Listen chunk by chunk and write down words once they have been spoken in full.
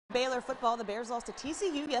Baylor football, the Bears lost to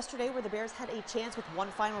TCU yesterday, where the Bears had a chance with one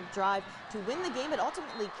final drive to win the game. It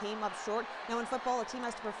ultimately came up short. Now in football, a team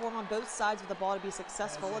has to perform on both sides of the ball to be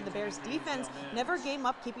successful, and the Bears defense never gave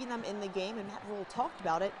up, keeping them in the game, and Matt Rule talked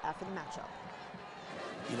about it after the matchup.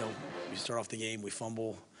 You know, we start off the game, we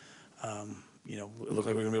fumble. You know, it looked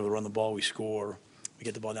like we were going to be able to run the ball, we score. We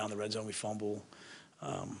get the ball down the red zone, we fumble.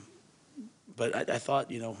 But I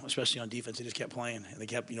thought, you know, especially on defense, they just kept playing, and they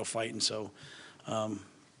kept, you know, fighting. So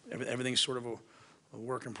everything's sort of a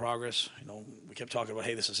work in progress. You know, we kept talking about,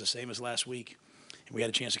 hey, this is the same as last week, and we had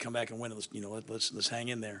a chance to come back and win. Let's hang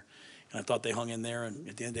in there. And I thought they hung in there, and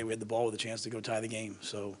at the end of the day, we had the ball with a chance to go tie the game.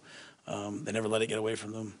 So they never let it get away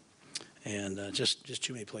from them, and just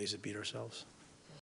too many plays that beat ourselves.